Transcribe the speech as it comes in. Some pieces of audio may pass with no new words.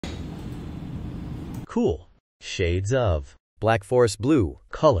cool shades of black forest blue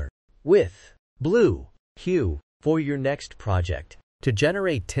color with blue hue for your next project. To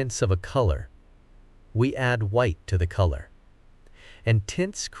generate tints of a color, we add white to the color. And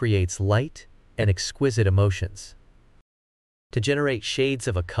tints creates light and exquisite emotions. To generate shades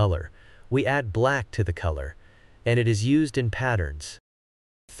of a color, we add black to the color, and it is used in patterns.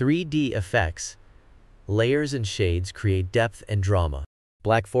 3D effects, layers and shades create depth and drama.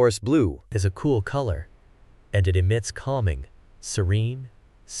 Black forest blue is a cool color, and it emits calming, serene,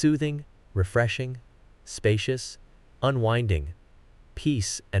 soothing, refreshing, spacious, unwinding,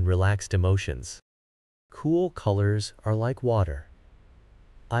 peace and relaxed emotions. Cool colors are like water,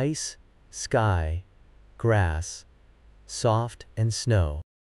 ice, sky, grass, soft and snow.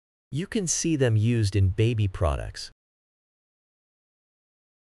 You can see them used in baby products,